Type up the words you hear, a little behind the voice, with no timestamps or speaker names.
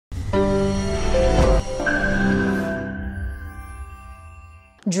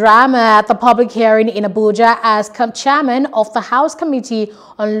Drama at the public hearing in Abuja as chairman of the House Committee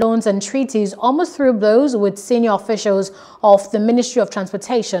on Loans and Treaties almost threw blows with senior officials of the Ministry of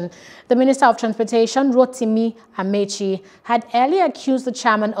Transportation. The Minister of Transportation, Amaechi, had earlier accused the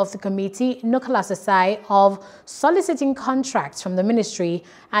chairman of the committee, Nukola Sasai, of soliciting contracts from the ministry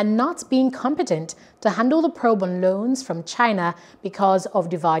and not being competent to handle the probe on loans from China because of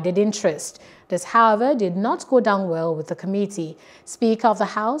divided interest. This, however, did not go down well with the committee. Speaker of the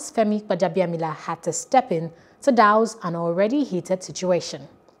House, Femi Gbajabiamila, had to step in to douse an already heated situation.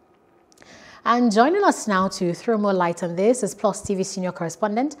 And joining us now to throw more light on this is Plus TV senior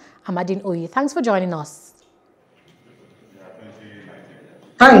correspondent Amadin Oyi. Thanks for joining us.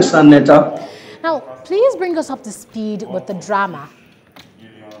 Thanks, Annetta. Now, please bring us up to speed with the drama.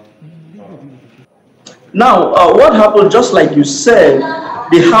 Now, what happened, just like you said,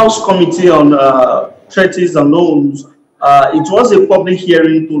 the House Committee on Treaties and Loans, it was a public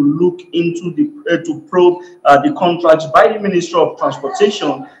hearing to look into to probe the contracts by the Ministry of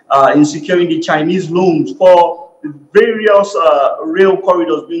Transportation in securing the Chinese loans for the various rail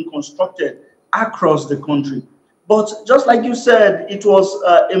corridors being constructed across the country. But just like you said, it was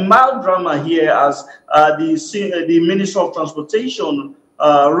a mild drama here as the Minister of Transportation,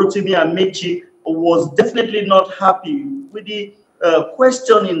 Amaechi, was definitely not happy with the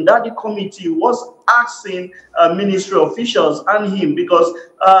questioning that the committee was asking ministry officials and him, because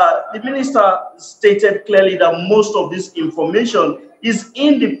the minister stated clearly that most of this information is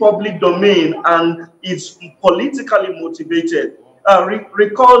in the public domain and it's politically motivated.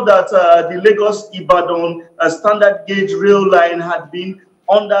 Recall that the Lagos-Ibadan standard gauge rail line had been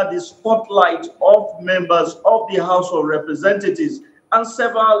under the spotlight of members of the House of Representatives and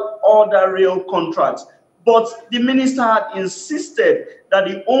several other rail contracts. But the minister had insisted that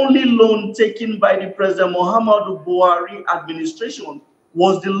the only loan taken by the President Muhammadu Buhari administration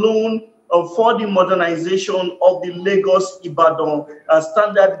was the loan for the modernization of the Lagos-Ibadan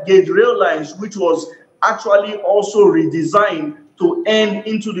standard gauge rail lines, which was actually also redesigned to end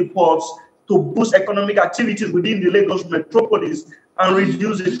into the ports to boost economic activities within the Lagos metropolis and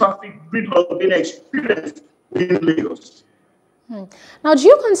reduce the traffic gridlock being experienced in Lagos. Now, do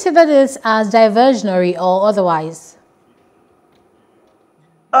you consider this as diversionary or otherwise?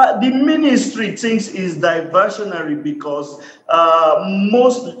 The ministry thinks it's diversionary because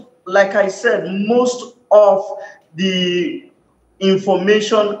like I said, most of the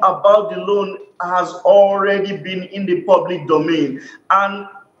information about the loan has already been in the public domain. And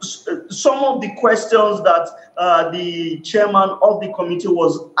some of the questions that the chairman of the committee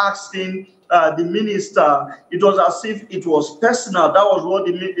was asking the minister, it was as if it was personal. That was what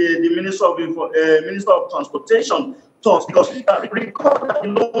the Minister of Transportation thought, because recall that the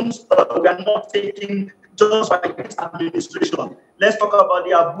loans were not taken just by this administration. Let's talk about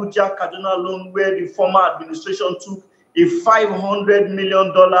the Abuja Kaduna loan, where the former administration took a $500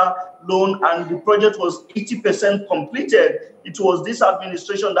 million loan and the project was 80% completed. It was this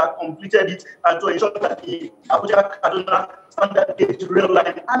administration that completed it to ensure that the Abuja Kaduna standard gauge rail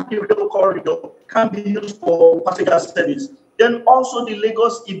line and the rail corridor can be used for passenger service. Then also the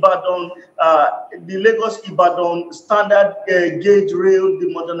Lagos-Ibadan standard gauge rail, the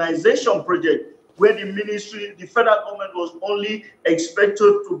modernization project, where the ministry, the federal government was only expected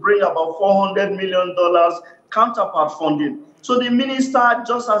to bring about $400 million counterpart funding. So the minister,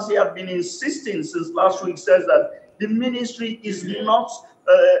 just as he had been insisting since last week, says that the ministry is not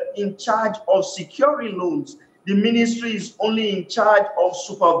in charge of securing loans. The ministry is only in charge of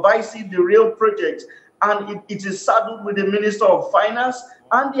supervising the rail project, and it is saddled with the Minister of Finance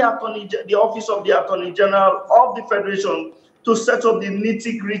and the Office of the Attorney General of the Federation to set up the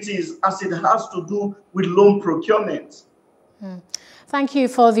nitty-gritties as it has to do with loan procurement. Thank you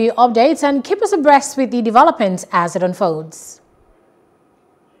for the updates and keep us abreast with the developments as it unfolds.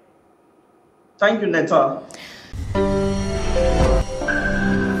 Thank you, Netta.